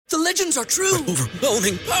The legends are true.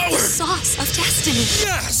 Overwhelming power! Sauce of destiny.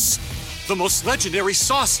 Yes! The most legendary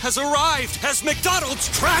sauce has arrived as McDonald's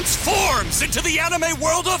transforms into the anime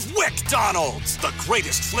world of WickDonald's. The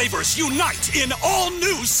greatest flavors unite in all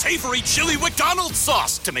new savory chili McDonald's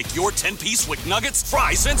sauce to make your 10-piece Wick Nuggets,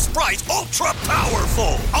 fries, and Sprite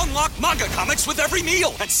ultra-powerful. Unlock manga comics with every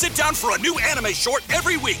meal and sit down for a new anime short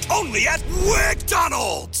every week only at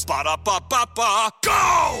WickDonald's. Ba-da-ba-ba-ba,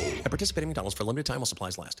 go! At participating McDonald's for a limited time while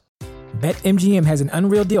supplies last. BetMGM has an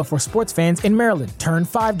unreal deal for sports fans in Maryland. Turn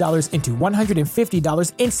 $5 into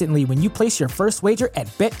 $150 instantly when you place your first wager at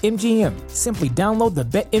BetMGM. Simply download the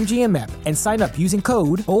BetMGM app and sign up using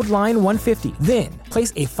code OldLine150. Then,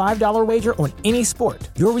 place a $5 wager on any sport.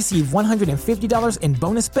 You'll receive $150 in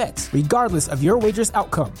bonus bets, regardless of your wager's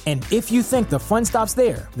outcome. And if you think the fun stops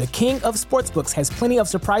there, the King of Sportsbooks has plenty of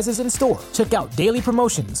surprises in store. Check out daily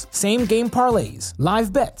promotions, same-game parlays,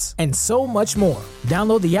 live bets, and so much more.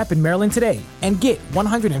 Download the app in Maryland today and get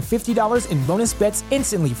 $150 in bonus bets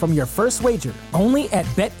instantly from your first wager. Only at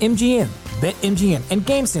BetMGM. BetMGM and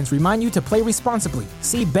GameSense remind you to play responsibly.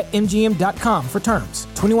 See BetMGM.com for terms.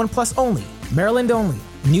 21 plus only. Maryland only.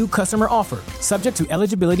 New customer offer. Subject to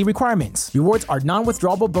eligibility requirements. Rewards are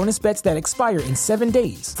non-withdrawable bonus bets that expire in 7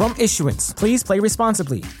 days. From issuance, please play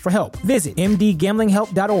responsibly. For help, visit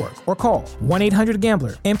mdgamblinghelp.org or call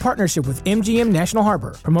 1-800-GAMBLER in partnership with MGM National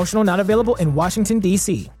Harbor. Promotional not available in Washington,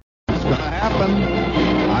 D.C. It's going to happen.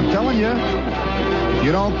 I'm telling you. If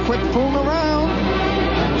you don't quit fooling around,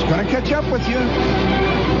 it's going to catch up with you.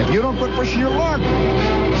 If you don't quit pushing your luck,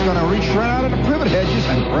 it's going to reach right out of the privet hedges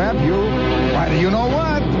and grab you. Why do you know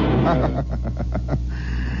what?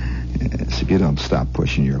 Yes, if you don't stop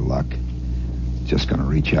pushing your luck, it's just going to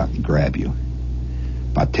reach out and grab you.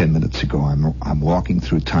 About 10 minutes ago, I'm walking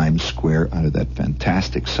through Times Square under that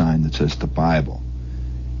fantastic sign that says the Bible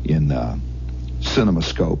in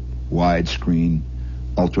CinemaScope, widescreen,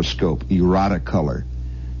 ultrascope, errata color.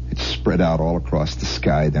 It's spread out all across the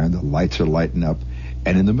sky there, and the lights are lighting up.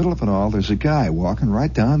 And in the middle of it all, there's a guy walking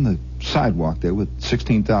right down the sidewalk there with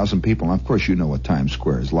 16,000 people. And of course, you know what Times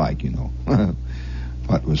Square is like, you know.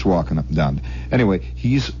 What was walking up and down. Anyway,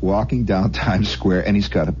 he's walking down Times Square, and he's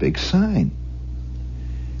got a big sign.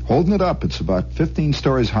 Holding it up. It's about 15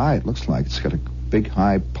 stories high, it looks like. It's got a big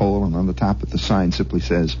high pole, and on the top of the sign simply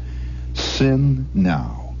says, "Sin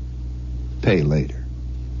now, pay later."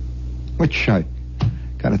 Which I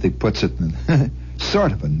kind of think puts it in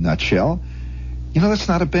sort of a nutshell. You know, that's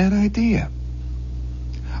not a bad idea.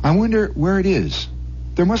 I wonder where it is.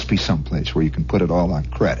 There must be some place where you can put it all on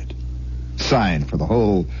credit. Sign for the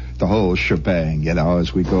whole shebang, you know,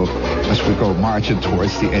 as we go marching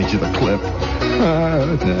towards the edge of the cliff.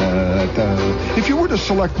 If you were to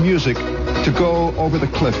select music to go over the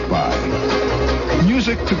cliff by,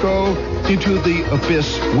 music to go into the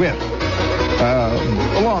abyss with,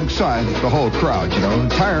 alongside the whole crowd, you know,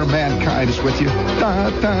 entire mankind is with you.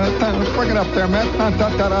 Bring it up there, man.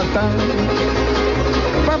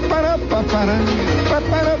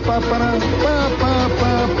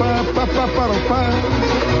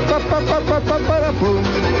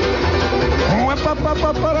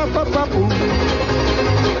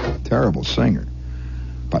 Terrible singer.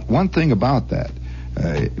 But one thing about that,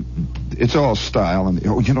 it's all style.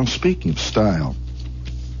 And you know, speaking of style,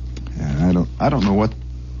 I don't know what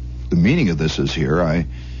the meaning of this is here.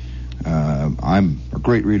 I'm a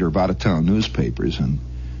great reader of out-of-town newspapers, and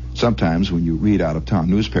sometimes when you read out-of-town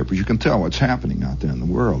newspapers, you can tell what's happening out there in the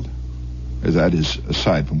world. That is,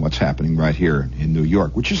 aside from what's happening right here in New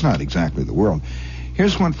York, which is not exactly the world.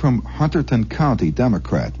 Here's one from Hunterdon County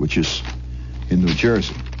Democrat, which is in New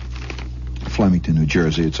Jersey, Flemington, New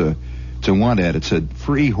Jersey. It's a want ad. It said,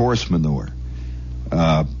 "Free horse manure,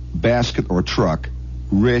 basket or truck,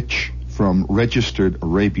 rich from registered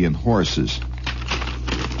Arabian horses."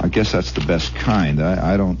 I guess that's the best kind.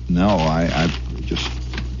 I don't know.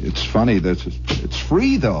 It's funny that it's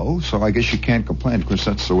free, though, so I guess you can't complain. Of course,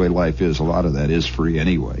 that's the way life is. A lot of that is free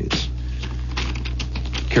anyway. It's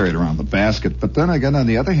carried around the basket. But then again, on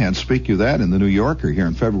the other hand, speaking of that, in the New Yorker here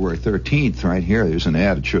on February 13th, right here, there's an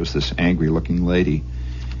ad. It shows this angry-looking lady,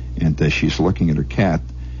 and she's looking at her cat.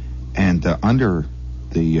 And under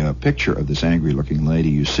the picture of this angry-looking lady,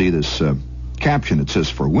 you see this caption. It says,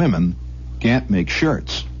 "For women, Gant makes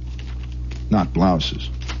shirts, not blouses."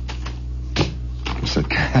 So it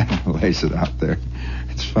kind of lays it out there.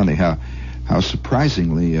 It's funny how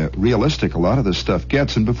surprisingly realistic a lot of this stuff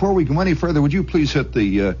gets. And before we go any further, would you please hit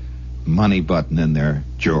the money button in there,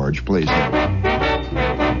 George, please?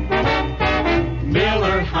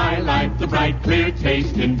 Miller High Life, the bright, clear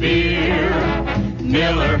taste in beer.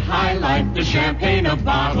 Miller High Life, the champagne of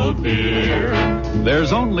bottled beer.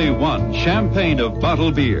 There's only one champagne of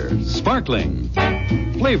bottled beer. Sparkling,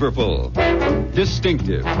 flavorful,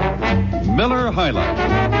 distinctive. Miller High Life.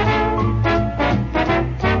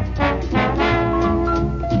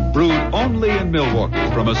 Brewed only in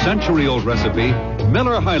Milwaukee from a century-old recipe,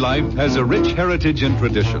 Miller High Life has a rich heritage and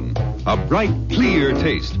tradition. A bright, clear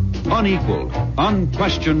taste. Unequaled,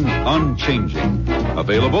 unquestioned, unchanging.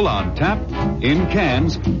 Available on tap, in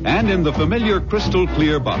cans, and in the familiar crystal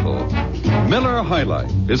clear bottle. Miller High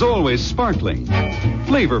Life is always sparkling,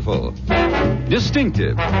 flavorful,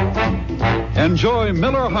 distinctive. Enjoy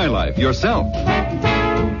Miller High Life yourself.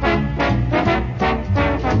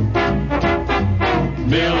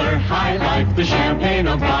 Miller High Life, the champagne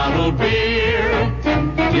of bottled beer.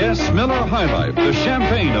 Yes, Miller High Life, the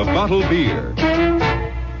champagne of bottled beer.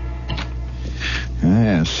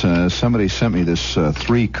 Yes, somebody sent me this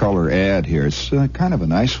three-color ad here. It's kind of a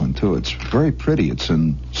nice one, too. It's very pretty. It's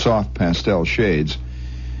in soft pastel shades.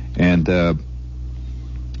 And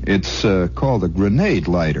it's called a grenade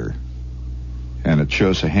lighter. And it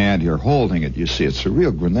shows a hand here holding it. You see, it's a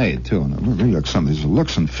real grenade, too. And it really looks something. It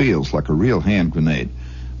looks and feels like a real hand grenade.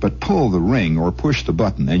 But pull the ring or push the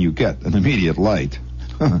button, and you get an immediate light.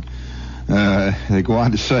 They go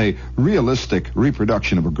on to say, realistic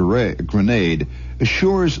reproduction of a grenade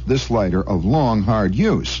assures this lighter of long, hard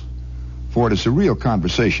use, for it is a real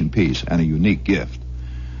conversation piece and a unique gift.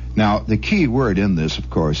 Now, the key word in this,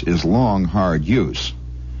 of course, is long, hard use.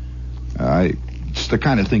 It's the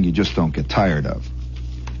kind of thing you just don't get tired of.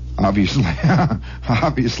 Obviously,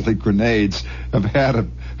 grenades have had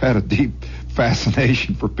a deep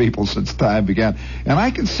fascination for people since time began. And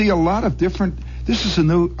I can see a lot of different... This is a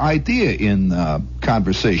new idea in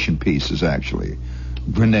conversation pieces, actually.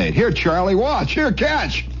 Grenade. Here, Charlie, watch. Here,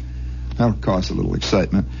 catch. That'll cause a little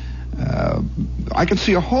excitement. I can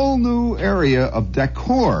see a whole new area of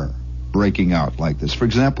decor breaking out like this. For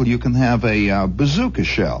example, you can have a bazooka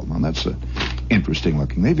shell. Well, that's interesting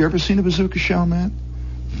looking. Have you ever seen a bazooka shell, Matt?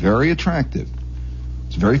 Very attractive.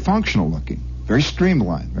 It's very functional looking. Very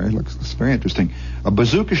streamlined. Looks very interesting. A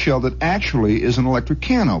bazooka shell that actually is an electric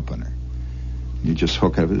can opener. You just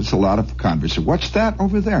hook it. It's a lot of conversation. What's that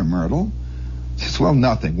over there, Myrtle? She says, well,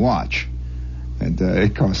 nothing. Watch. And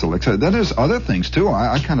it costs a little. Then there's other things, too.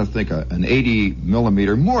 I kind of think an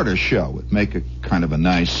 80-millimeter mortar shell would make a kind of a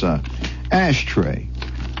nice ashtray.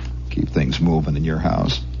 Keep things moving in your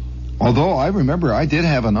house. Although I remember I did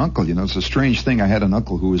have an uncle. You know, it's a strange thing. I had an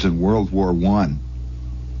uncle who was in World War I.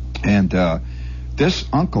 And this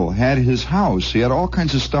uncle had his house. He had all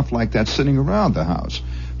kinds of stuff like that sitting around the house.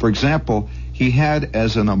 For example, he had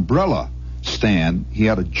as an umbrella stand, he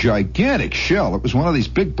had a gigantic shell. It was one of these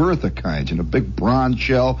big Bertha kinds, a big bronze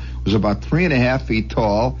shell. It was about 3.5 feet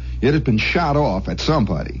tall. It had been shot off at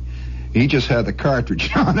somebody. He just had the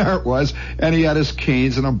cartridge on there it was, and he had his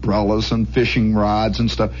canes and umbrellas and fishing rods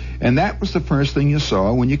and stuff. And that was the first thing you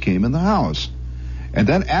saw when you came in the house. And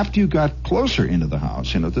then after you got closer into the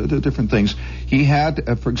house, the different things, he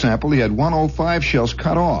had, for example, he had 105 shells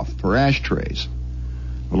cut off for ashtrays.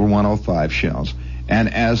 Little 105 shells.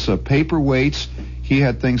 And as paperweights, he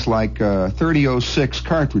had things like 3006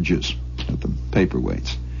 cartridges at the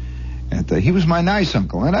paperweights. And he was my nice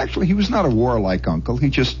uncle. And actually, he was not a warlike uncle. He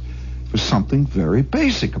just was something very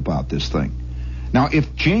basic about this thing. Now,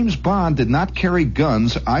 if James Bond did not carry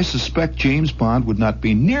guns, I suspect James Bond would not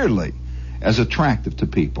be nearly as attractive to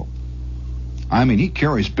people. I mean, he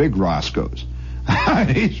carries big Roscoes.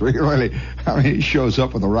 He's really, he shows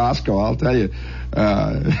up with a Roscoe, I'll tell you.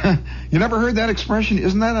 You never heard that expression?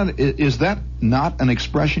 Is that not an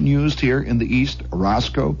expression used here in the East, a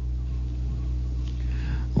Roscoe?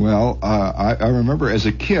 Well, I remember as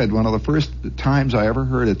a kid, one of the first times I ever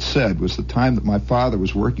heard it said was the time that my father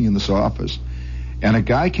was working in this office, and a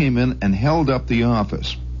guy came in and held up the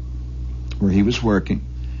office where he was working.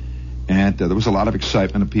 And there was a lot of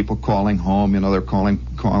excitement of people calling home. They're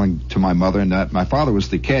calling to my mother, and that my father was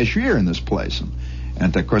the cashier in this place.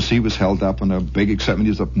 And of course, he was held up, and a big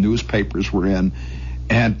excitement. The newspapers were in.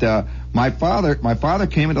 And my father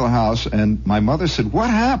came into the house, and my mother said, "What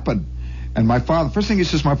happened?" And my father, first thing he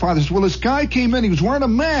says, "Well, this guy came in. He was wearing a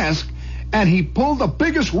mask, and he pulled the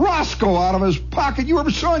biggest Roscoe out of his pocket you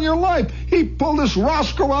ever saw in your life. He pulled this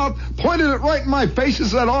Roscoe out, pointed it right in my face, and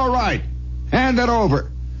said, 'All right, hand it over.'"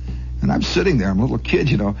 And I'm sitting there, I'm a little kid,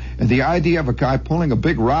 and the idea of a guy pulling a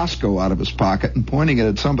big Roscoe out of his pocket and pointing it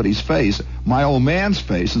at somebody's face, my old man's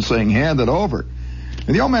face, and saying, "Hand it over."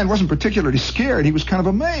 And the old man wasn't particularly scared. He was kind of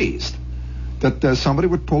amazed that somebody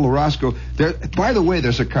would pull a Roscoe. By the way,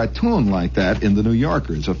 there's a cartoon like that in the New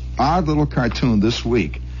Yorker. It's an odd little cartoon this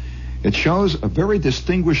week. It shows a very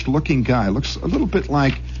distinguished-looking guy. Looks a little bit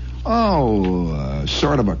like,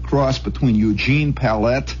 sort of a cross between Eugene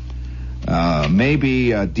Pallette,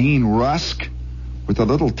 maybe Dean Rusk, with a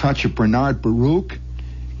little touch of Bernard Baruch.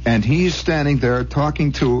 And he's standing there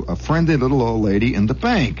talking to a friendly little old lady in the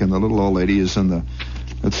bank. And the little old lady is in the,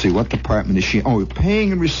 let's see, what department is she? Oh,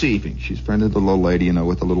 paying and receiving. She's a friendly little old lady,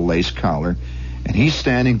 with a little lace collar. And he's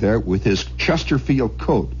standing there with his Chesterfield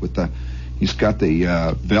coat with he's got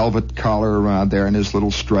the velvet collar around there and his little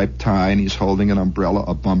striped tie, and he's holding an umbrella,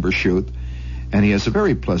 a bumbershoot, and he has a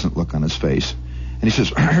very pleasant look on his face. And he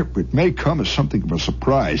says, it may come as something of a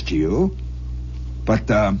surprise to you, but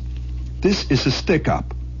this is a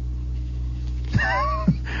stick-up.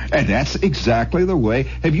 And that's exactly the way.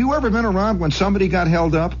 Have you ever been around when somebody got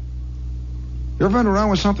held up? You ever been around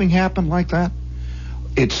when something happened like that?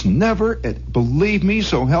 It's never, believe me,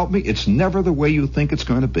 so help me, it's never the way you think it's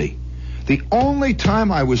going to be. The only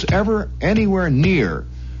time I was ever anywhere near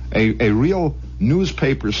a real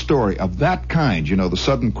newspaper story of that kind, the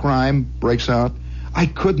sudden crime breaks out, I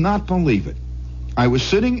could not believe it. I was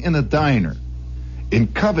sitting in a diner in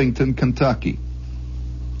Covington, Kentucky.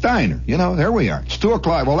 Diner, there we are. It's 2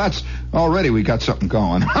 o'clock. Well, that's already we got something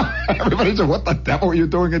going. Everybody said, what the devil are you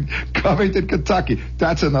doing in Covington, Kentucky?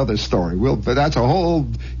 That's another story. But that's a whole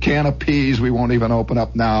can of peas we won't even open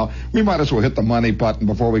up now. We might as well hit the money button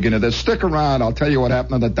before we get into this. Stick around. I'll tell you what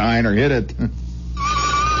happened in the diner. Hit it.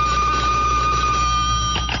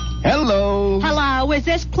 Hello. Hello, is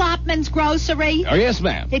this Klopman's Grocery? Oh, yes,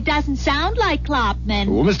 ma'am. It doesn't sound like Klopman.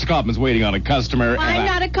 Well, Mr. Klopman's waiting on a customer. I'm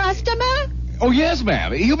not a customer? Oh, yes,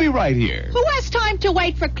 ma'am. He'll be right here. Who has time to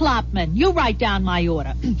wait for Klopman? You write down my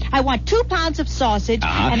order. I want 2 pounds of sausage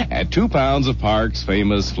and 2 pounds of Park's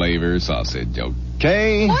famous flavor sausage,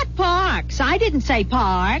 okay? What Park's? I didn't say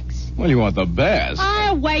Park's. Well, you want the best.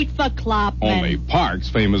 I'll wait for Klopman. Only Park's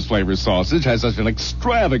famous flavor sausage has such an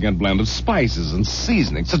extravagant blend of spices and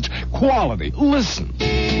seasonings, such quality. Listen.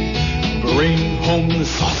 Bring home the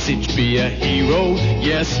sausage, be a hero.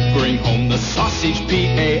 Yes, bring home the sausage,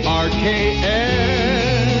 P-A-R-K-S.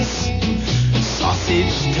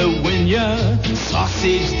 Sausage to win ya,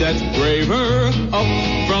 sausage that's braver. Up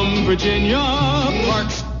from Virginia,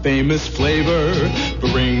 Park's famous flavor.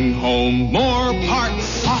 Bring home more Park's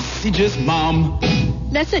sausages, Mom.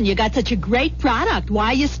 Listen, you got such a great product.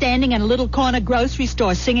 Why are you standing in a little corner grocery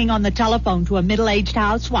store singing on the telephone to a middle-aged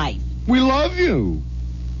housewife? We love you.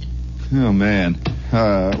 Oh, man.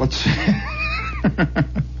 Let's see.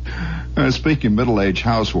 Speaking of middle-aged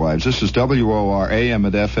housewives, this is WOR AM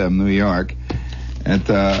at FM New York. And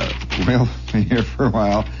we'll be here for a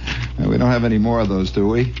while. We don't have any more of those, do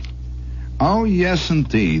we? Oh, yes,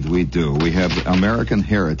 indeed, we do. We have American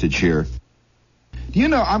Heritage here.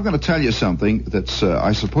 I'm going to tell you something that's,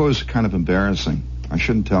 I suppose, kind of embarrassing. I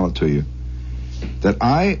shouldn't tell it to you. That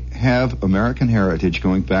I have American Heritage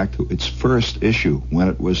going back to its first issue when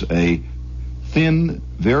it was a thin,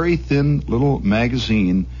 very thin little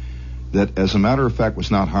magazine that, as a matter of fact, was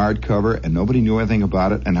not hardcover and nobody knew anything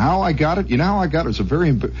about it. And how I got it, how I got it was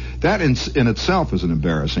that in itself is an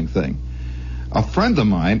embarrassing thing. A friend of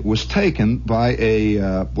mine was taken by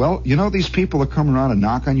these people that come around and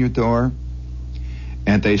knock on your door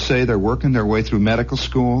and they say they're working their way through medical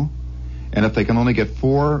school, and if they can only get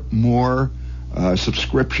 4 more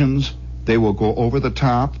subscriptions, they will go over the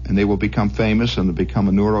top and they will become famous and become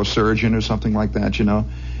a neurosurgeon or something like that,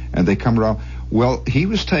 and they come around. Well, he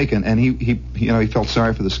was taken and he felt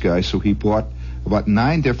sorry for this guy, so he bought about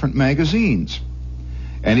 9 different magazines.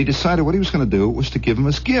 And he decided what he was going to do was to give him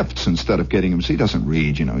as gifts instead of getting him. He doesn't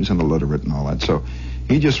read, he's illiterate and all that. So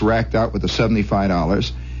he just racked out with the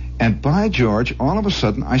 $75. And by George, all of a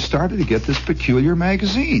sudden, I started to get this peculiar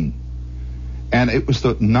magazine. And it was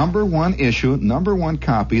the number 1 issue, number 1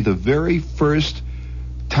 copy, the very first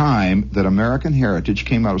time that American Heritage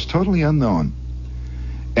came out. It was totally unknown.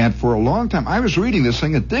 And for a long time, I was reading this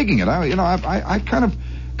thing and digging it. I kind of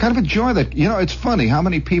enjoy that. It's funny how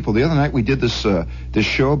many people. The other night we did this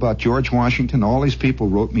show about George Washington. All these people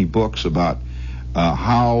wrote me books about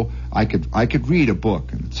how I could read a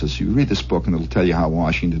book, and it says you read this book and it'll tell you how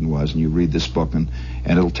Washington was, and you read this book and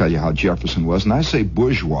it'll tell you how Jefferson was. And I say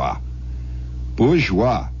bourgeois.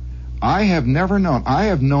 I have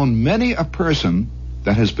known many a person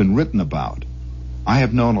that has been written about. I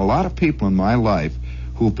have known a lot of people in my life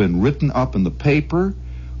who've been written up in the paper,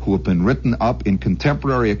 who have been written up in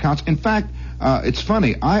contemporary accounts. In fact, it's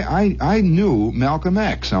funny, I knew Malcolm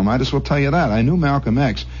X. I might as well tell you that. I knew Malcolm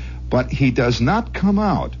X, but he does not come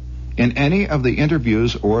out in any of the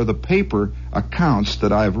interviews or the paper accounts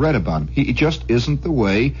that I've read about him. He just isn't the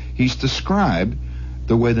way he's described,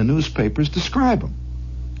 the way the newspapers describe him.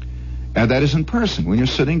 And that is in person, when you're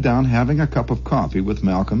sitting down having a cup of coffee with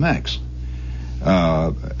Malcolm X.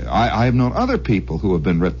 I have known other people who have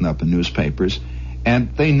been written up in newspapers,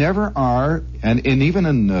 and they never are, and even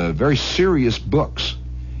in very serious books.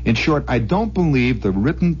 In short, I don't believe the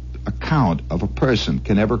written account of a person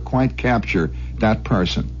can ever quite capture that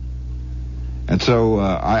person. And so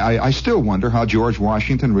I still wonder how George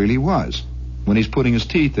Washington really was when he's putting his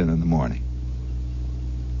teeth in the morning.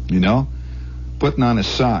 You know? Putting on his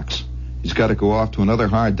socks. He's got to go off to another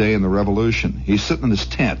hard day in the Revolution. He's sitting in his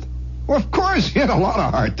tent. Well, of course, he had a lot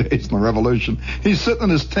of hard days in the Revolution. He's sitting in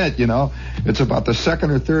his tent, you know. It's about the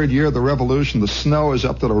second or third year of the Revolution. The snow is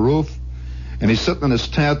up to the roof. And he's sitting in his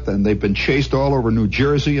tent, and they've been chased all over New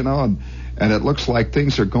Jersey, you know, and it looks like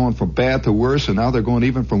things are going from bad to worse, and now they're going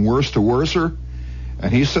even from worse to worser.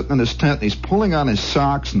 And he's sitting in his tent, and he's pulling on his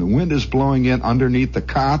socks, and the wind is blowing in underneath the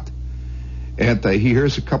cot. And he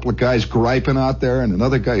hears a couple of guys griping out there, and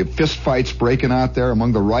another guy, fist fights breaking out there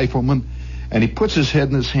among the riflemen. And he puts his head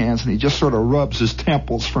in his hands, and he just sort of rubs his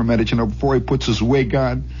temples for a minute, you know, before he puts his wig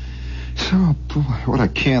on. So, boy, what a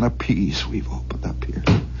can of peas we've opened up here.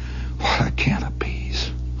 What a can of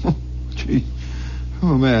peas. Oh, gee.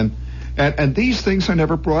 Oh, man. And these things are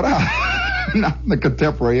never brought out. Not in the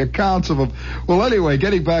contemporary accounts of them. Well, anyway,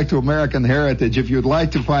 getting back to American Heritage, if you'd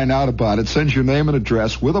like to find out about it, send your name and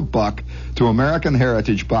address with $1 to American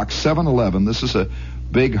Heritage, Box 711. This is a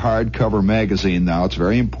big hardcover magazine now. It's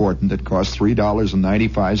very important. It costs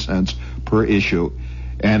 $3.95 per issue,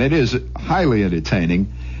 and it is highly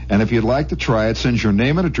entertaining. And if you'd like to try it, send your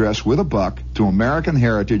name and address with $1 to American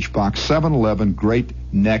Heritage, Box 711, Great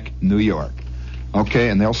Neck, New York. Okay,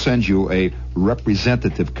 and they'll send you a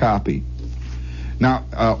representative copy.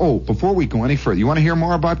 Now, before we go any further, you want to hear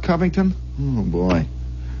more about Covington? Oh, boy.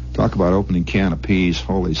 Talk about opening can of peas.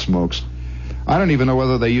 Holy smokes. I don't even know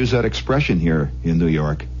whether they use that expression here in New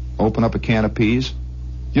York. Open up a can of peas?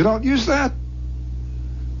 You don't use that?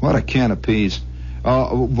 What a can of peas.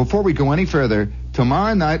 Before we go any further,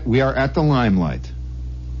 tomorrow night we are at the Limelight.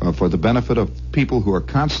 For the benefit of people who are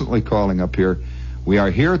constantly calling up here, we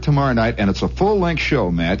are here tomorrow night, and it's a full-length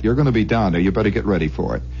show, Matt. You're going to be down there. You better get ready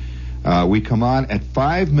for it. We come on at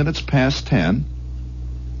 5 minutes past 10.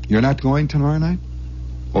 You're not going tomorrow night?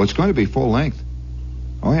 Oh, it's going to be full length.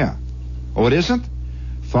 Oh, yeah. Oh, it isn't?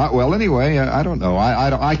 Well, anyway, I don't know.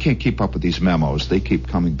 I can't keep up with these memos. They keep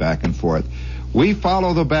coming back and forth. We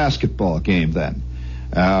follow the basketball game then.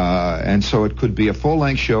 And so it could be a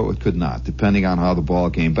full-length show. It could not, depending on how the ball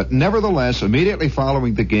game. But nevertheless, immediately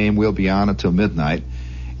following the game, we'll be on until midnight.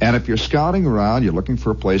 And if you're scouting around, you're looking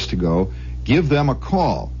for a place to go, give them a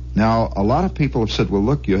call. Now, a lot of people have said, well,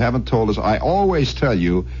 look, you haven't told us. I always tell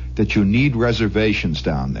you that you need reservations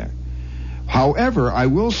down there. However, I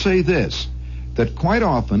will say this, that quite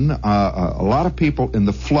often a lot of people in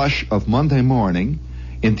the flush of Monday morning,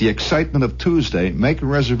 in the excitement of Tuesday, make a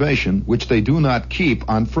reservation which they do not keep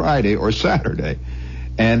on Friday or Saturday.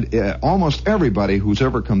 And almost everybody who's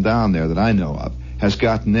ever come down there that I know of has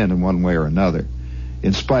gotten in one way or another,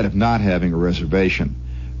 in spite of not having a reservation.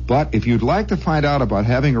 But if you'd like to find out about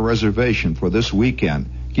having a reservation for this weekend,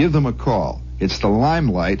 give them a call. It's the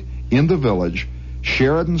Limelight in the Village,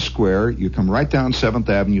 Sheridan Square. You come right down 7th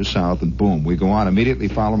Avenue South, and boom, we go on immediately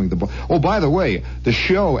following the ball. Oh, by the way, the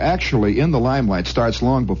show actually in the Limelight starts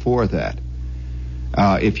long before that.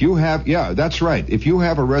 If you have, yeah, that's right. If you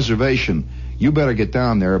have a reservation, you better get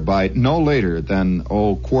down there by no later than,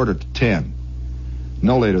 9:45.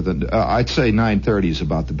 No later than, I'd say 9:30 is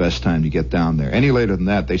about the best time to get down there. Any later than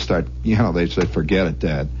that, they start, they say, forget it,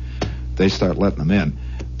 Dad. They start letting them in.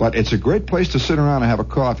 But it's a great place to sit around and have a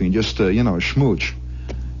coffee and just, schmooch.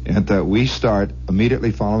 And we start immediately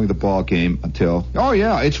following the ball game until,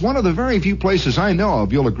 it's one of the very few places I know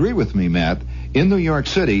of, you'll agree with me, Matt, in New York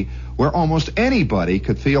City, where almost anybody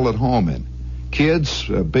could feel at home in. Kids,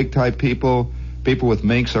 big-type people, people with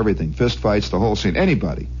minks, everything, fist fights, the whole scene,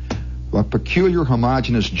 anybody. A peculiar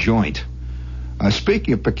homogeneous joint.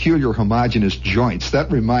 Speaking of peculiar homogeneous joints,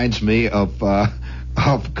 that reminds me of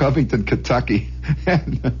Covington, Kentucky,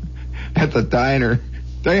 at the diner.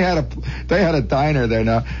 They had a diner there.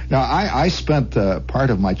 Now I spent part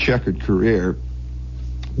of my checkered career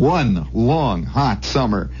one long hot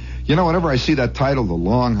summer. Whenever I see that title, The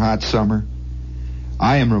Long Hot Summer,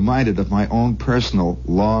 I am reminded of my own personal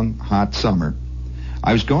long hot summer.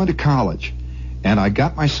 I was going to college, and I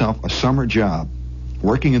got myself a summer job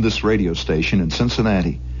working in this radio station in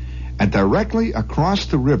Cincinnati. And directly across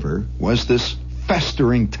the river was this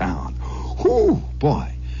festering town. Whew,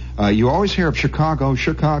 boy. You always hear of Chicago,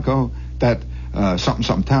 that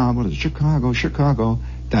something town. What is it? Chicago,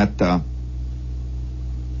 that,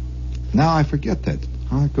 now I forget that.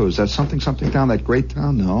 How it goes. That something town, that great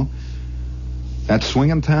town? No. That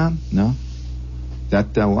swinging town? No.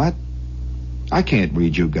 That, what? I can't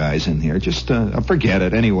read you guys in here. Just forget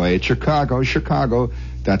it. Anyway, it's Chicago.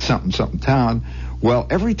 That's something town. Well,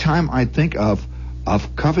 every time I think of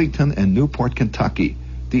Covington and Newport, Kentucky,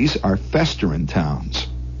 these are festering towns.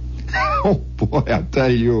 Oh boy, I'll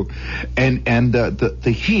tell you. And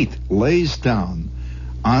the heat lays down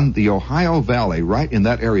on the Ohio Valley, right in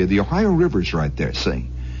that area. The Ohio River's right there. See,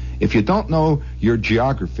 if you don't know your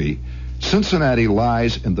geography, Cincinnati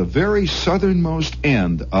lies in the very southernmost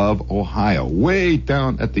end of Ohio, way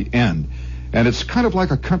down at the end. And it's kind of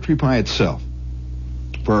like a country by itself.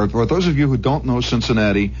 For those of you who don't know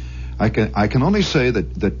Cincinnati, I can only say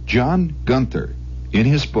that John Gunther, in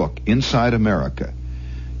his book, Inside America,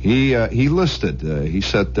 he listed, he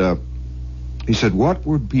said, what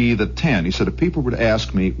would be the 10? He said, if people were to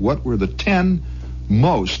ask me what were the 10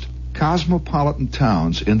 most cosmopolitan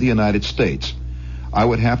towns in the United States, I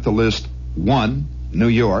would have to list 1, New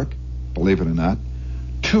York, believe it or not,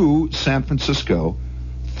 2, San Francisco,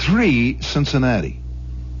 3, Cincinnati,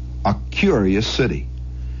 a curious city.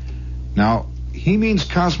 Now, he means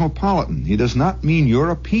cosmopolitan. He does not mean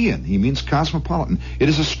European. He means cosmopolitan. It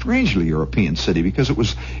is a strangely European city because it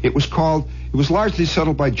was largely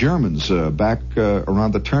settled by Germans back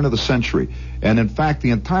around the turn of the century. And in fact,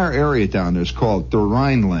 the entire area down there is called the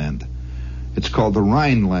Rhineland. It's called the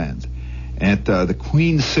Rhineland. At the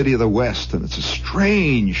Queen City of the West, and it's a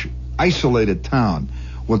strange, isolated town.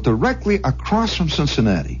 Well, directly across from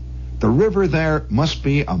Cincinnati, the river there must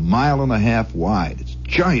be 1.5 miles wide. It's a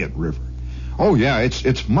giant river. Oh, yeah,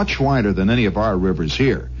 it's much wider than any of our rivers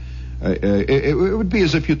here. It would be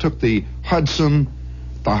as if you took the Hudson,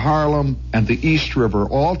 the Harlem, and the East River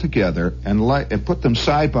all together and put them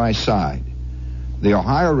side by side. The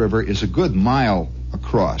Ohio River is a good mile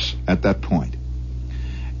across at that point.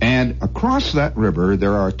 And across that river,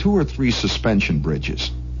 there are 2 or 3 suspension bridges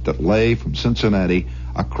that lay from Cincinnati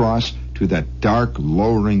across to that dark,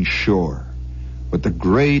 lowering shore with the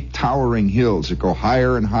great towering hills that go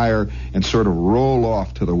higher and higher and sort of roll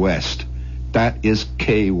off to the west. That is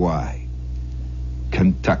KY,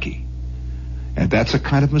 Kentucky. And that's a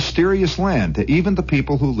kind of mysterious land to even the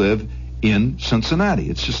people who live in Cincinnati.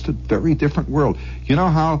 It's just a very different world. You know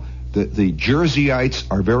how the Jerseyites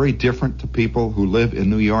are very different to people who live in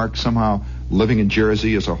New York? Somehow living in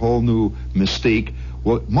Jersey is a whole new mystique.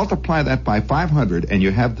 Well, multiply that by 500 and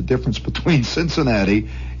you have the difference between Cincinnati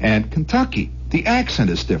and Kentucky. The accent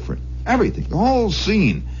is different. Everything. The whole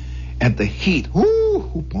scene. And the heat.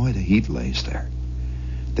 Ooh, boy, the heat lays there.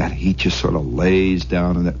 That heat just sort of lays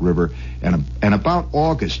down in that river. And about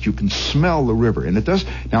August, you can smell the river. And it does.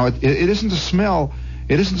 Now, it isn't the smell.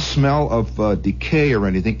 It isn't the smell of decay or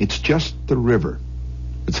anything. It's just the river.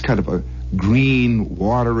 It's kind of a green,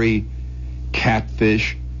 watery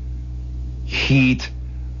catfish, heat,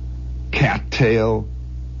 cattail,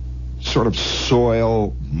 sort of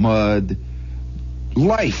soil, mud,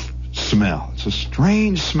 life smell. It's a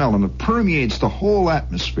strange smell, and it permeates the whole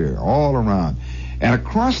atmosphere all around. And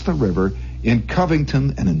across the river, in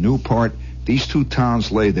Covington and in Newport, these 2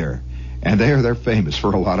 towns lay there. And they're famous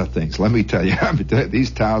for a lot of things. Let me tell you,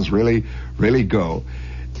 these towns really, really go.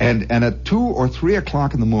 And at 2 or 3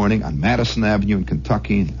 o'clock in the morning on Madison Avenue in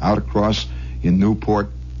Kentucky and out across in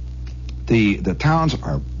Newport, the towns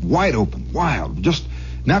are wide open, wild. Just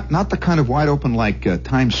not the kind of wide open like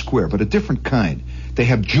Times Square, but a different kind. They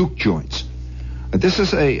have juke joints. This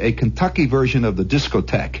is a Kentucky version of the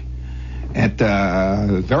discotheque. And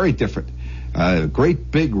very different.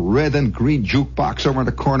 Great big red and green jukebox over in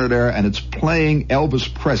the corner there, and it's playing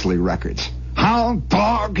Elvis Presley records. Hound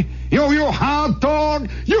dog, you hound dog,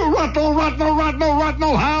 you rattle,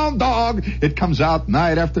 hound dog. It comes out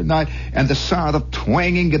night after night, and the sound of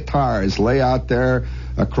twanging guitars lay out there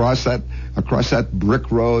across that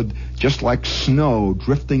brick road, just like snow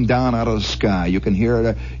drifting down out of the sky. You can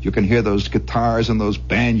hear those guitars and those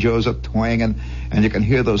banjos are twanging, and you can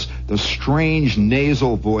hear those strange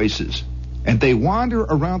nasal voices. And they wander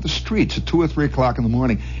around the streets at 2 or 3 o'clock in the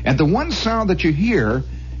morning. And the one sound that you hear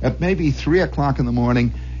at maybe 3 o'clock in the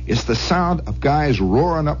morning is the sound of guys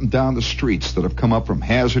roaring up and down the streets that have come up from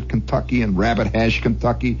Hazard, Kentucky and Rabbit Hash,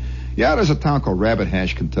 Kentucky. Yeah, there's a town called Rabbit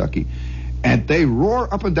Hash, Kentucky. And they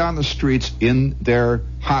roar up and down the streets in their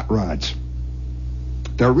hot rods.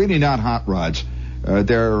 They're really not hot rods.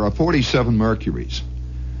 They're 47 Mercuries.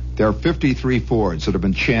 There are 53 Fords that have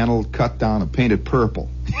been channeled, cut down, and painted purple.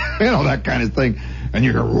 You know, that kind of thing. And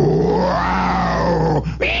you hear, wow!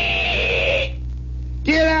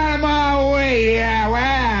 Get out of my way!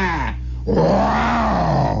 Yeah,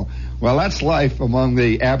 wow! Well, that's life among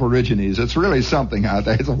the Aborigines. It's really something out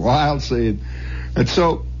there. It's a wild scene. And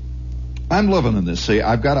so I'm living in this. See,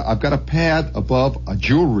 I've got a pad above a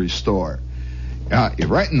jewelry store,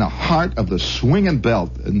 right in the heart of the swinging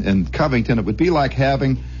belt in Covington. It would be like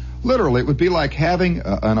having, literally, it would be like having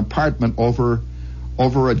an apartment over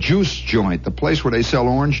a juice joint, the place where they sell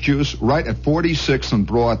orange juice, right at 46th and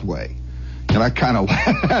Broadway. And I kind of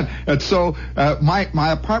and so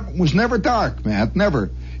my apartment was never dark, man, never.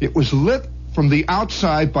 It was lit from the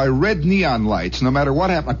outside by red neon lights. No matter what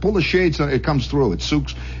happened, I pull the shades and it comes through. It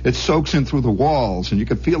soaks in through the walls, and you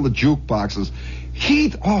can feel the jukeboxes.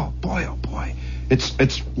 Heat, oh boy.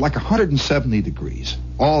 It's like 170 degrees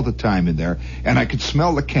all the time in there, and I could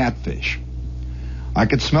smell the catfish. I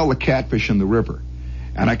could smell the catfish in the river,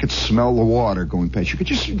 and I could smell the water going past. You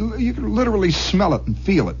could literally smell it and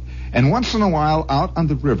feel it. And once in a while, out on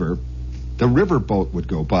the riverboat would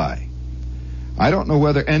go by. I don't know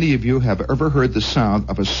whether any of you have ever heard the sound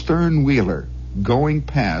of a stern wheeler going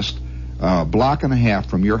past a block and a half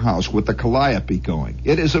from your house with the calliope going.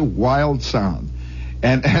 It is a wild sound.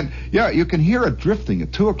 And yeah, you can hear it drifting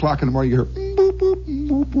at 2 o'clock in the morning. You hear boop, boop,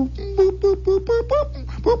 boop, boop, boop, boop, boop, boop, boop,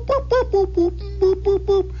 boop, boop, boop, boop, boop, boop,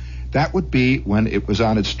 boop. That would be when it was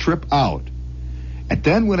on its trip out. And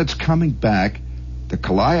then when it's coming back, the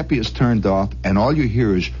calliope is turned off, and all you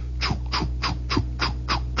hear is chook, chook, chook, chook, chook,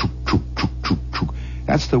 chook, chook, chook, chook, chook, chook.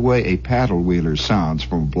 That's the way a paddle wheeler sounds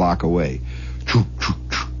from a block away. Chook, chook,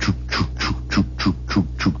 chook, chook, chook, chook, chook, chook, chook,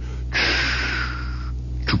 chook,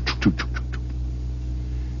 chook, chook, chook, chook.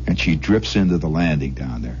 And she drifts into the landing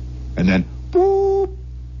down there. And then boop,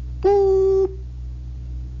 boop.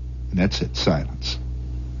 And that's it, silence.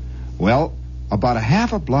 Well, about a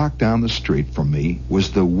half a block down the street from me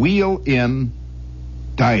was the Wheel Inn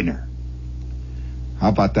Diner. How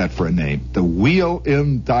about that for a name? The Wheel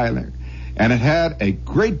Inn Diner. And it had a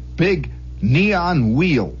great big neon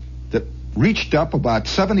wheel that reached up about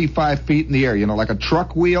 75 feet in the air, like a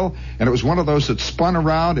truck wheel. And it was one of those that spun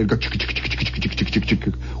around and go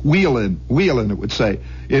wheelin', it would say.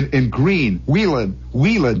 In green, wheelin',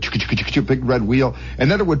 big red wheel.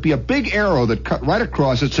 And then it would be a big arrow that cut right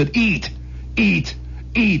across it, said eat.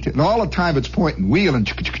 And all the time it's pointing, wheeling.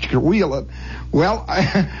 Well,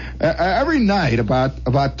 every night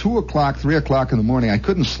about 2 o'clock, 3 o'clock in the morning, I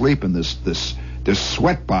couldn't sleep in this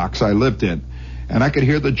sweat box I lived in. And I could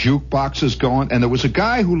hear the jukeboxes going. And there was a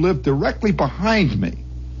guy who lived directly behind me,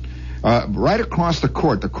 right across the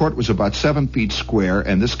court. The court was about 7 feet square,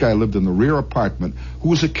 and this guy lived in the rear apartment, who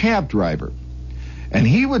was a cab driver. And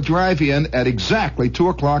he would drive in at exactly 2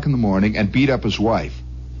 o'clock in the morning and beat up his wife.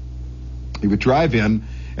 He would drive in,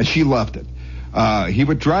 and she loved it. He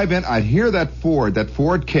would drive in. I'd hear that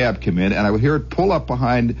Ford cab come in, and I would hear it pull up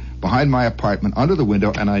behind my apartment under the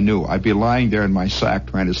window, and I knew I'd be lying there in my sack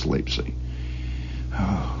trying to sleep, see.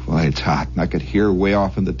 Oh, well, it's hot, and I could hear way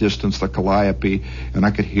off in the distance the calliope, and I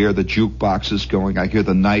could hear the jukeboxes going. I hear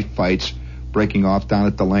the knife fights breaking off down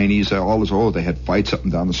at Delaney's. They had fights up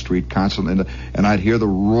and down the street constantly, and I'd hear the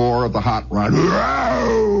roar of the hot rod.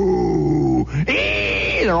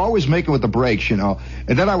 They're always making with the brakes, And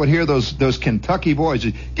then I would hear those Kentucky boys,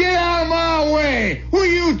 get out of my way! Who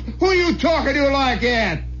you talking to like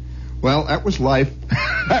that? Well, that was life.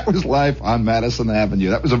 That was life on Madison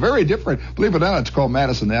Avenue. That was a very different, believe it or not, it's called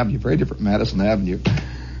Madison Avenue, very different Madison Avenue.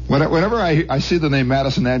 Whenever I see the name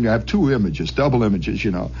Madison Avenue, I have two images, double images,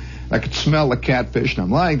 I could smell the catfish, and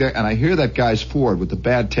I'm lying there, and I hear that guy's Ford with the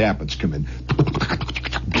bad tappets come in.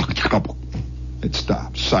 It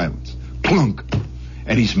stops. Silence. Plunk.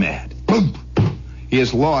 And he's mad. Boom. He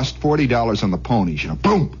has lost $40 on the ponies,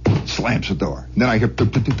 Boom. Slams the door. And then I hear...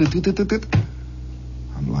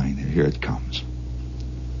 I'm lying there. Here it comes.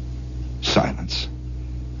 Silence.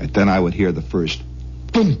 And then I would hear the first...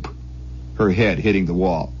 Boom. Her head hitting the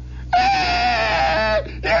wall. I'm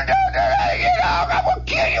going to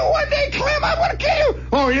kill you one day, Clem. I'm going to kill you.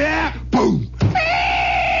 Oh, yeah? Boom.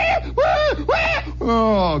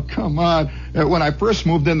 Oh, come on. When I first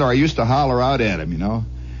moved in there, I used to holler out at him,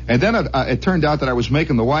 And then it turned out that I was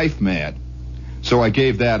making the wife mad. So I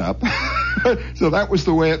gave that up. So that was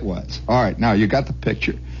the way it was. All right, now you got the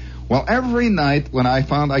picture. Well, every night when I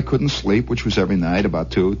found I couldn't sleep, which was every night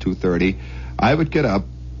about 2:30, I would get up.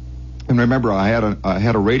 And remember, I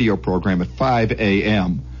had a radio program at 5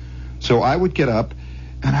 a.m. So I would get up,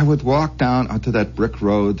 and I would walk down onto that brick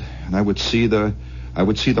road, and I would see the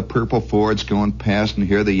purple Fords going past and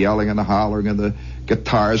hear the yelling and the hollering and the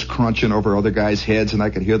guitars crunching over other guys' heads, and I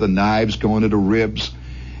could hear the knives going into ribs.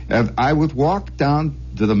 And I would walk down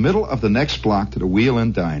to the middle of the next block to the Wheel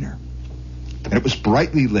Inn Diner. And it was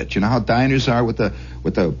brightly lit. You know how diners are with the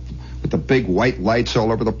with the big white lights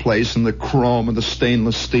all over the place and the chrome and the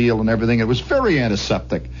stainless steel and everything. It was very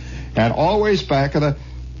antiseptic. And always back of the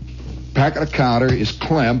counter is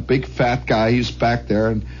Clem, big fat guy. He's back there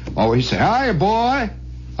and always say, "Hi, boy."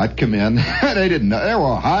 I'd come in. They didn't know. They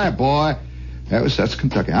were, "Hi, boy." That's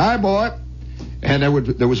Kentucky. "Hi, boy." And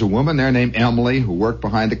there was a woman there named Emily who worked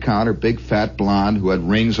behind the counter, big fat blonde who had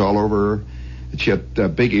rings all over her. She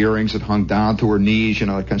had big earrings that hung down to her knees, that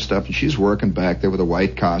kind of stuff. And she's working back there with a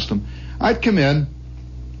white costume. I'd come in.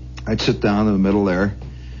 I'd sit down in the middle there.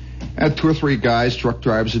 And 2 or 3 guys, truck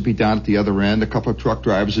drivers, would be down at the other end. A couple of truck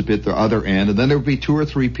drivers would be at the other end. And then there would be 2 or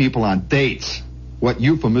 3 people on dates, what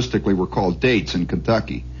euphemistically were called dates in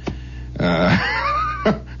Kentucky.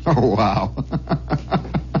 Oh, wow.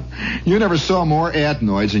 You never saw more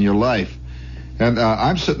adenoids in your life. And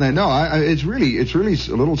I'm sitting there. No, it's really a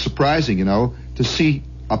little surprising, to see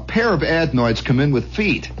a pair of adenoids come in with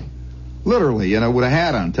feet, literally, with a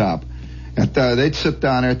hat on top. And they'd sit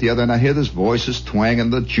down there at the other end. I hear those voices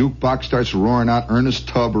twanging. The jukebox starts roaring out. Ernest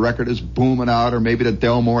Tubb record is booming out, or maybe the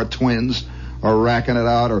Delmore Twins are racking it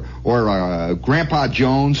out, or Grandpa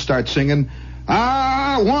Jones starts singing,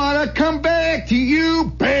 "I want to come back to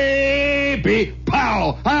you, baby,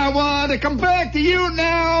 pow. I want to come back to you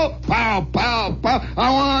now, pow, pow, pow.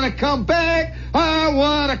 I want to come back. I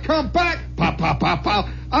want to come back, pow, pow, pow, pow.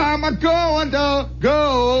 I'm going to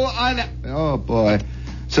go on." Oh, boy.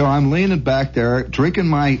 So I'm leaning back there,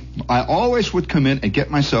 drinking I always would come in and get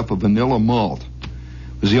myself a vanilla malt.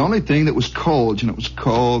 It was the only thing that was cold, it was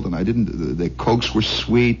cold, and the Cokes were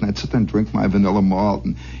sweet, and I'd sit there and drink my vanilla malt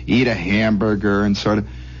and eat a hamburger and sort of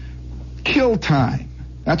kill time.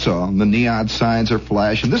 That's all. And the neon signs are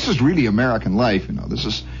flashing. This is really American life,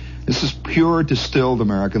 This is pure distilled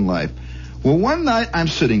American life. Well, one night I'm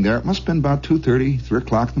sitting there. It must have been about 2:30, 3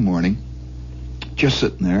 o'clock in the morning, just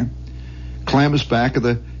sitting there. Clem is back at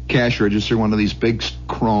the cash register, one of these big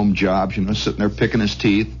chrome jobs, sitting there picking his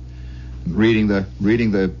teeth, reading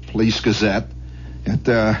the Police Gazette. And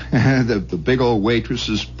the big old waitress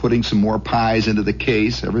is putting some more pies into the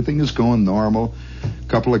case. Everything is going normal. A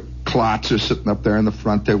couple of clots are sitting up there in the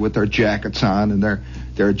front there with their jackets on and their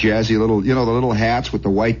jazzy little, the little hats with the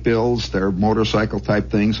white bills, their motorcycle type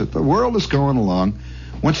things. The world is going along.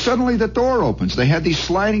 When suddenly the door opens. They had these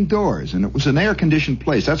sliding doors, and it was an air-conditioned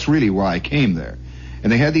place. That's really why I came there.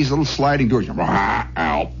 And they had these little sliding doors. And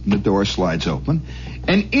the door slides open.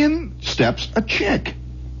 And in steps a chick.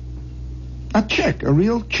 A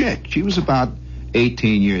real chick. She was about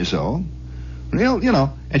 18 years old. Real,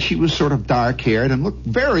 and she was sort of dark-haired and looked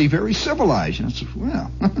very, very civilized. And I said,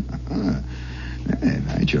 well,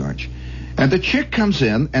 hi, George. And the chick comes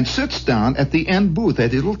in and sits down at the end booth. They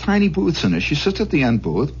had these little tiny booths in there. She sits at the end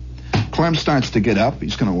booth. Clem starts to get up.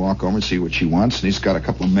 He's going to walk over and see what she wants, and he's got a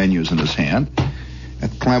couple of menus in his hand.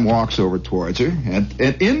 And Clem walks over towards her, and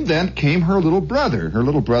in then came her little brother. Her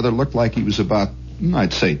little brother looked like he was about,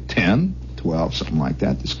 I'd say 10, 12, something like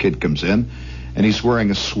that. This kid comes in, and he's wearing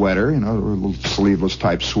a sweater, a little sleeveless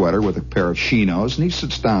type sweater with a pair of chinos, and he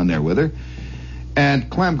sits down there with her. And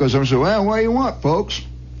Clem goes over and says, "Well, what do you want, folks?"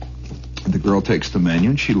 The girl takes the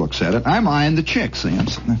menu, and she looks at it. I'm eyeing the chick. See, I'm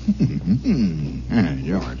sitting there. Hey,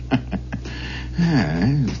 George.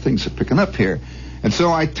 Things are picking up here. And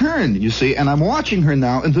so I turn, you see, and I'm watching her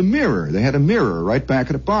now in the mirror. They had a mirror right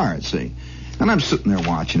back at the bar, see. And I'm sitting there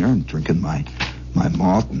watching her and drinking my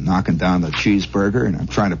malt and knocking down the cheeseburger, and I'm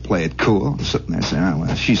trying to play it cool. I'm sitting there saying, "Oh,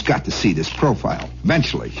 well, she's got to see this profile.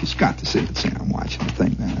 Eventually, she's got to see it." See, I'm watching the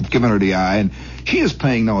thing there. I'm giving her the eye, and she is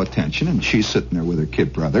paying no attention, and she's sitting there with her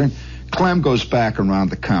kid brother. And Clem goes back around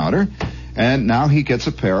the counter, and now he gets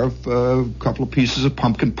a couple of pieces of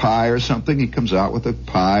pumpkin pie or something. He comes out with a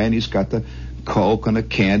pie, and he's got the Coke and a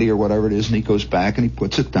candy or whatever it is, and he goes back and he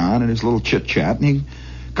puts it down in his little chit-chat, and he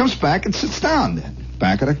comes back and sits down then,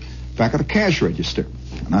 back at a cash register.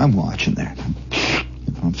 And I'm watching that.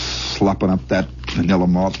 I'm slopping up that vanilla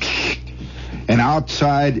malt. And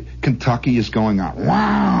outside, Kentucky is going on.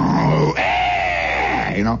 Wow!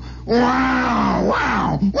 Wow!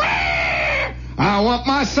 Wow! Wow! I want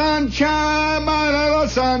my sunshine, my little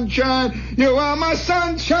sunshine. You are my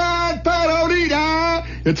sunshine. Da-da-dee-da.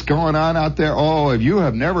 It's going on out there. Oh, if you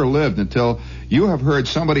have never lived until you have heard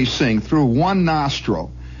somebody sing through one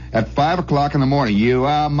nostril at 5 o'clock in the morning, "You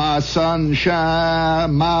are my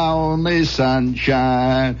sunshine, my only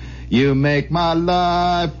sunshine. You make my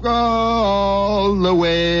life go all the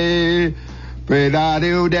way. Well,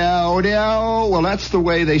 that's the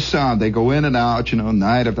way they sound. They go in and out,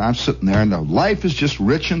 night after. I'm sitting there, and the life is just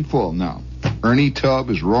rich and full now. Ernie Tubb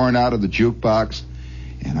is roaring out of the jukebox,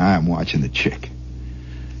 and I'm watching the chick.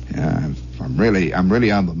 For I'm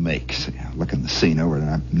really on the make. See, I'm looking the scene over, and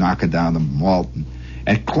I'm knocking down the malt.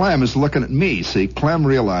 And Clem is looking at me. See, Clem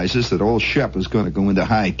realizes that old Shep is going to go into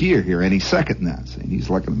high gear here any second now. See, and he's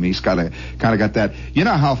looking at me. He's kind of got that. You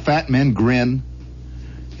know how fat men grin?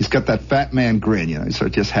 He's got that fat man grin, you know. He's sort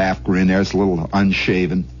of just half grin there. It's a little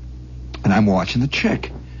unshaven. And I'm watching the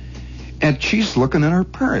chick. And she's looking in her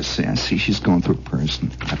purse. See, I see she's going through her purse.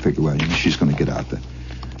 And I figure, well, you know, she's going to get out the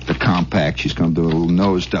compact. She's going to do a little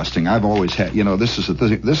nose dusting. I've always had, you know, this is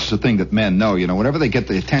a thing that men know. You know, whenever they get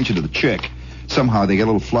the attention of the chick, somehow they get a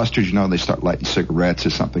little flustered, you know, and they start lighting cigarettes or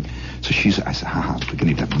something. So I said, we're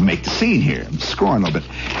going to make the scene here. I'm scoring a little bit.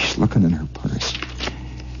 She's looking in her purse.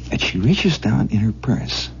 And she reaches down in her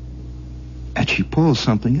purse. And she pulls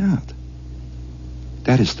something out.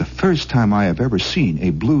 That is the first time I have ever seen a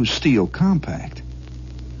blue steel compact.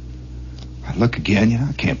 I look again, you know,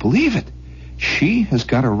 I can't believe it. She has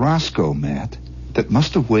got a Roscoe mat that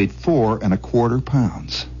must have weighed 4 1/4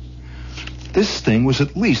 pounds. This thing was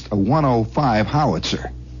at least a 105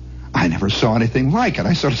 howitzer. I never saw anything like it.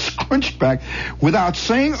 I sort of scrunched back. Without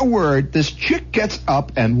saying a word, this chick gets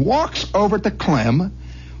up and walks over to Clem,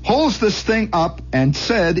 holds this thing up, and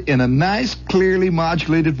said in a nice, clearly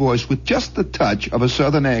modulated voice with just the touch of a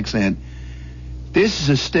southern accent, "This is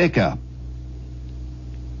a stick-up."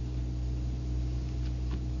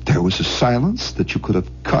 There was a silence that you could have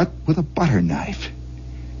cut with a butter knife.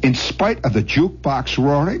 In spite of the jukebox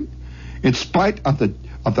roaring, in spite of the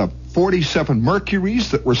 47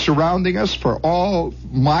 Mercuries that were surrounding us for all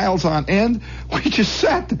miles on end, we just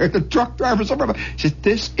sat there. The truck driver said,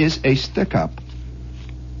 "This is a stick-up."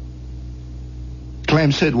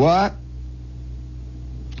 Clem said, "What?"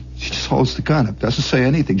 She just holds the gun up, doesn't say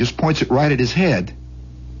anything, just points it right at his head.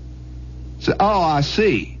 Said, "Oh, I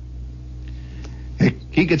see."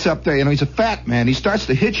 He gets up there, you know, he's a fat man. He starts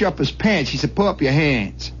to hitch up his pants. He said, "Pull up your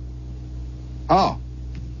hands." "Oh,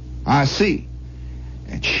 I see."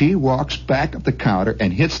 And she walks back up the counter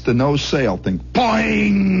and hits the no sale thing.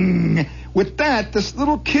 Boing! With that, this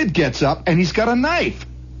little kid gets up, and he's got a knife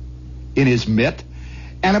in his mitt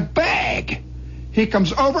and a bag. He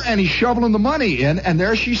comes over, and he's shoveling the money in, and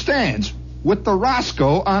there she stands with the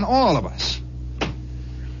Roscoe on all of us.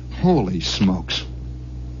 Holy smokes.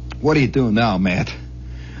 What are you doing now, Matt?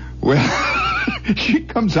 Well, she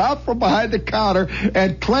comes out from behind the counter,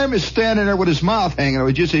 and Clem is standing there with his mouth hanging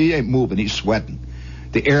out. He ain't moving. He's sweating.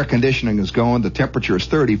 The air conditioning is going. The temperature is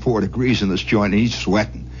 34 degrees in this joint, and he's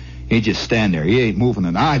sweating. He just stand there. He ain't moving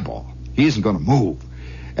an eyeball. He isn't going to move.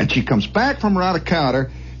 And she comes back from around the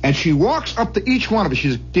counter, and she walks up to each one of us. She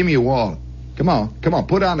says, "Give me your wallet. Come on,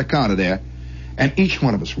 put it on the counter there." And each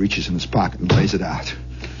one of us reaches in his pocket and lays it out.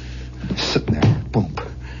 Sitting there. Boom.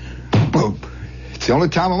 Boom. It's the only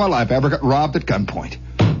time in my life I ever got robbed at gunpoint.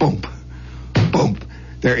 Boom. Boom.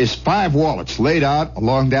 There is 5 wallets laid out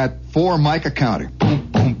along that 4 mica counter. Boom,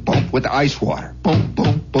 boom, boom, with the ice water. Boom,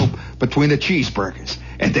 boom, boom, between the cheeseburgers.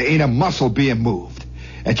 And there ain't a muscle being moved.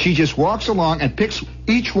 And she just walks along and picks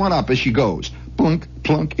each one up as she goes. Plunk,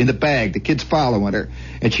 plunk, in the bag. The kid's following her.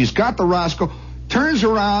 And she's got the Roscoe, turns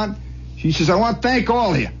around. She says, "I want to thank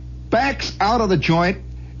all of you." Backs out of the joint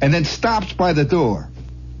and then stops by the door.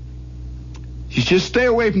 She says, "Just stay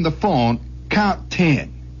away from the phone, count 10.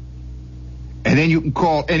 And then you can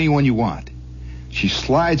call anyone you want." She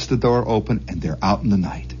slides the door open, and they're out in the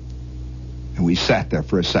night. And we sat there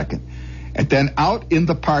for a second. And then out in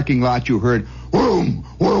the parking lot, you heard, "Whoom,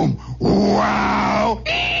 whoom, wow,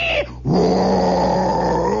 whoa,"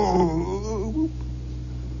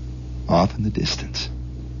 off in the distance.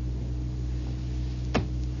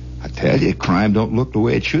 I tell you, crime don't look the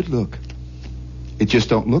way it should look. It just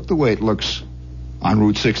don't look the way it looks on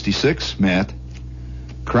Route 66, Matt.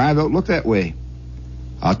 Crime don't look that way.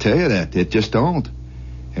 I'll tell you that. It just don't.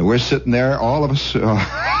 And we're sitting there, all of us, the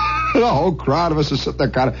whole crowd of us is sitting there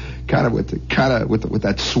kind of with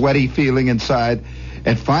that sweaty feeling inside.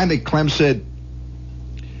 And finally, Clem said,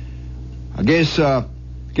 I guess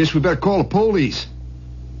we better call the police."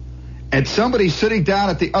 And somebody sitting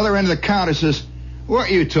down at the other end of the counter says,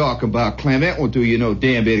 "What are you talking about, Clem? That won't do you no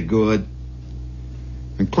damn bit of good."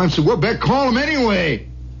 And Clem said, "Well, better call him anyway."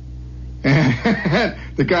 And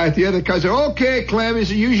the guy at the other said, "Okay, Clem," he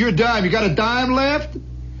said, "use your dime. You got a dime left?"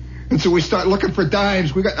 And so we start looking for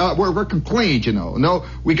dimes. We got we're clean, you know. No,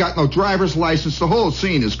 we got no driver's license. The whole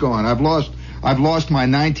scene is gone. I've lost my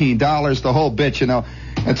 $19, the whole bit, you know.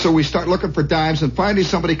 And so we start looking for dimes, and finally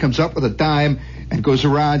somebody comes up with a dime and goes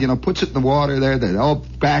around, you know, puts it in the water there. They all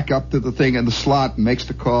back up to the thing in the slot and makes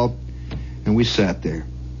the call. And we sat there.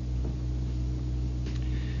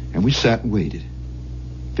 And we sat and waited.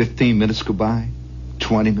 15 minutes go by,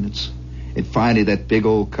 20 minutes. And finally, that big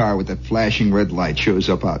old car with that flashing red light shows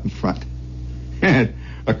up out in front. And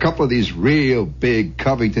a couple of these real big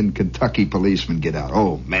Covington, Kentucky policemen get out.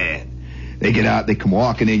 Oh, man. They get out, they come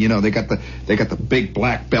walking in, they got the big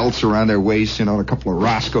black belts around their waists, a couple of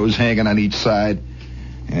Roscoes hanging on each side.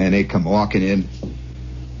 And they come walking in.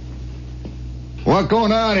 What's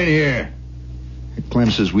going on in here? And Clem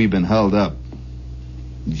says, we've been held up.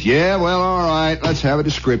 Yeah, well, all right, let's have a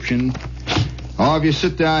description. Oh, if you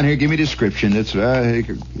sit down here, give me a description. It's he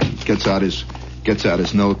gets out his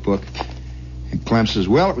notebook. And Clem says,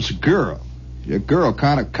 well, it was a girl. A girl,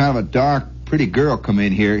 kind of a dark, pretty girl come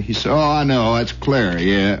in here. He said, oh, I know, that's Clara.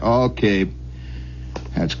 Yeah, okay.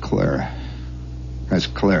 That's Clara.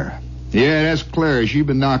 Yeah, that's Clara. She's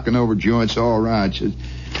been knocking over joints all around. She's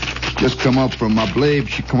just come up from, I believe,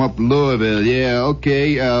 she come up from Louisville. Yeah,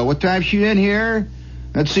 okay. What time's she in here?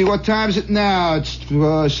 Let's see, what time is it now? It's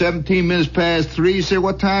 17 minutes past 3. Say,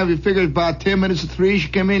 what time? You figure it's about 10 minutes to 3 she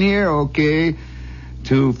came in here? Okay.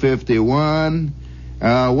 2:51.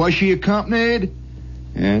 Was she accompanied?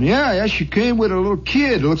 And yeah, she came with a little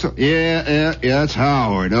kid. It looks like, yeah, it's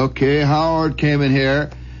Howard. Okay, Howard came in here.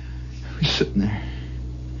 We're sitting there.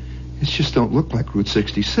 It just don't look like Route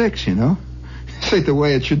 66, This ain't the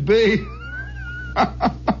way it should be.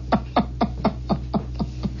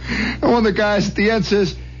 And one of the guys at the end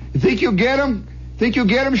says, you think you'll get him?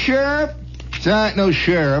 Sheriff? I ain't no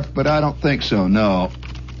sheriff, but I don't think so, no.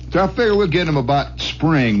 So I figure we'll get him about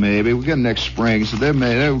spring, maybe. We'll get him next spring. So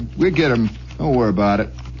we'll get him. Don't worry about it.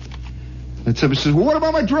 And somebody says, well, what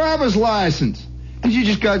about my driver's license? And you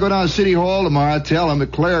just got to go down to City Hall tomorrow, tell them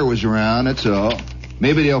that Claire was around, that's all.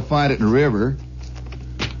 Maybe they'll find it in the river.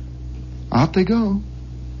 Out they go.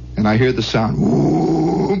 And I hear the sound,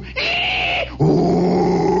 whoop,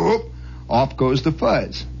 whoop. Off goes the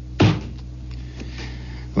fuzz.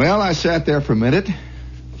 Well, I sat there for a minute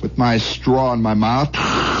with my straw in my mouth.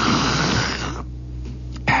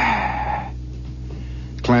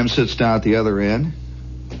 Clem sits down at the other end.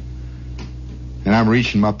 And I'm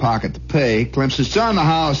reaching in my pocket to pay. Clem says, it's on the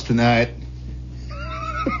house tonight.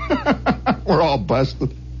 We're all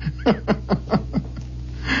busted.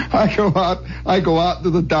 I go out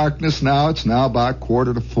into the darkness now. It's now about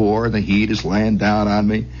 3:45, and the heat is laying down on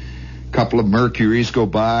me. A couple of Mercuries go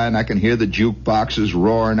by, and I can hear the jukeboxes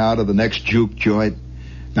roaring out of the next juke joint.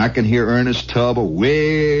 And I can hear Ernest Tubb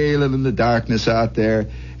wailing in the darkness out there.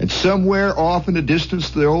 And somewhere off in the distance,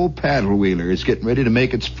 the old paddle wheeler is getting ready to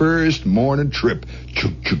make its first morning trip.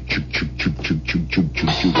 Chook, chook, chook, chook, chook, chook, chook, chook, chook,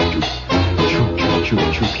 chook, chook, chook,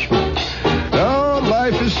 chook, chook, chook. Oh,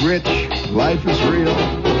 life is rich. Life is real.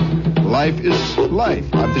 Life is life.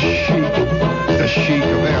 I'm the sheik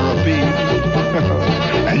of Araby.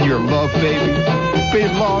 And your love, baby,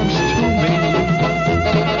 belongs to me.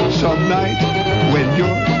 Some night when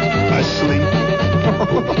you're asleep,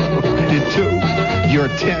 into your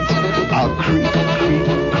tent I'll creep.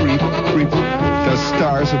 The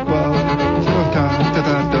stars above.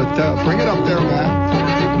 Bring it up there,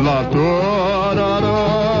 man. La da da da.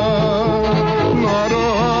 La da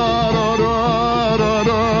da da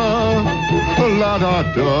da. La da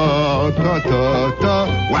da da da da.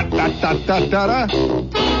 What da da da da da.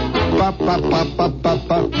 Ba ba ba ba ba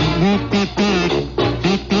ba.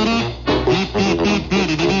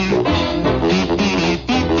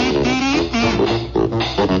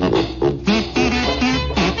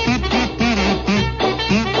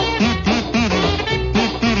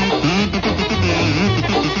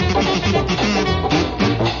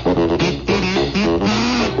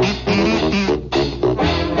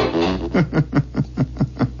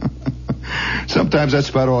 Sometimes that's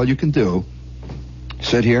about all you can do.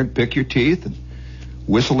 Sit here and pick your teeth and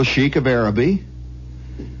whistle the Sheik of Araby.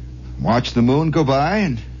 Watch the moon go by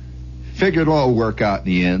and figure it'll all work out in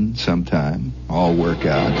the end sometime. All work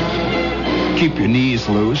out. Keep your knees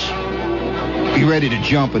loose. Be ready to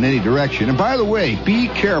jump in any direction. And by the way, be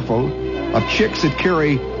careful of chicks that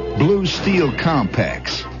carry blue steel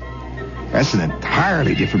compacts. That's an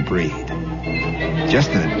entirely different breed.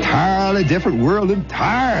 Just an entirely different world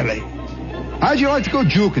entirely. How'd you like to go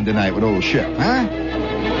juking tonight with old Shep, huh?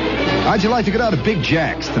 How'd you like to get out of Big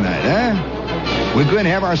Jack's tonight, huh? We're going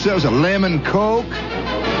to have ourselves a lemon Coke.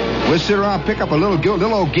 We'll sit around, pick up a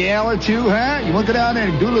little old gal or two, huh? You want to go down there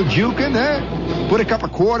and do a little juking, huh? Put a couple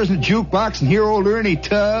of quarters in the jukebox and hear old Ernie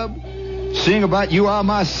Tubb sing about you are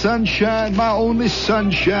my sunshine, my only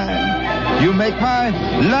sunshine. You make my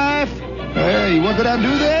life. Hey, you want to go down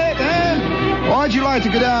and do that, huh? Or would you like to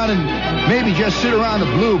go down and maybe just sit around the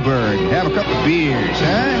Bluebird and have a couple of beers,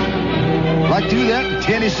 huh? Like to do that in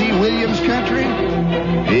Tennessee Williams country?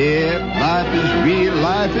 Yeah, life is real,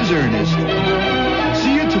 life is earnest.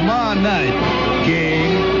 See you tomorrow night,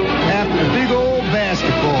 gang, after the big old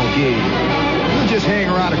basketball game. We'll just hang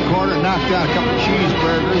around a corner, knock down a couple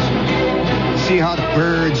cheeseburgers, see how the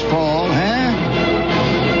birds fall, huh?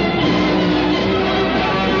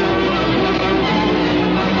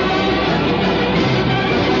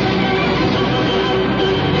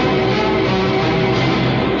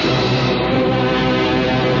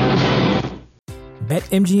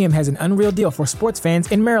 BetMGM has an unreal deal for sports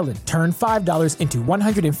fans in Maryland. Turn $5 into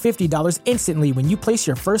 $150 instantly when you place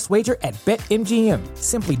your first wager at BetMGM.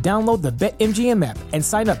 Simply download the BetMGM app and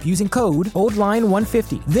sign up using code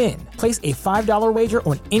OldLine150. Then, place a $5 wager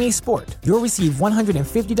on any sport. You'll receive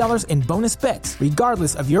 $150 in bonus bets,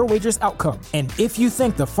 regardless of your wager's outcome. And if you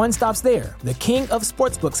think the fun stops there, the king of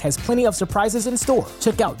sportsbooks has plenty of surprises in store.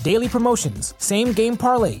 Check out daily promotions, same-game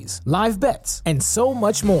parlays, live bets, and so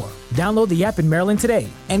much more. Download the app in Maryland today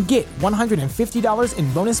and get $150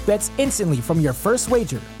 in bonus bets instantly from your first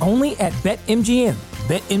wager. Only at BetMGM.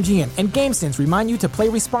 BetMGM and GameSense remind you to play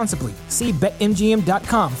responsibly. See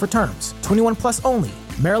BetMGM.com for terms. 21 plus only.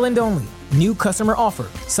 Maryland only. New customer offer.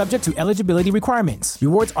 Subject to eligibility requirements.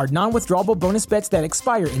 Rewards are non-withdrawable bonus bets that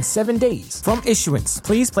expire in 7 days. From issuance,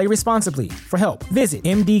 please play responsibly. For help, visit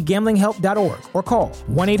mdgamblinghelp.org or call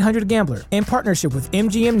 1-800-GAMBLER in partnership with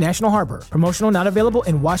MGM National Harbor. Promotional not available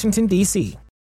in Washington, D.C.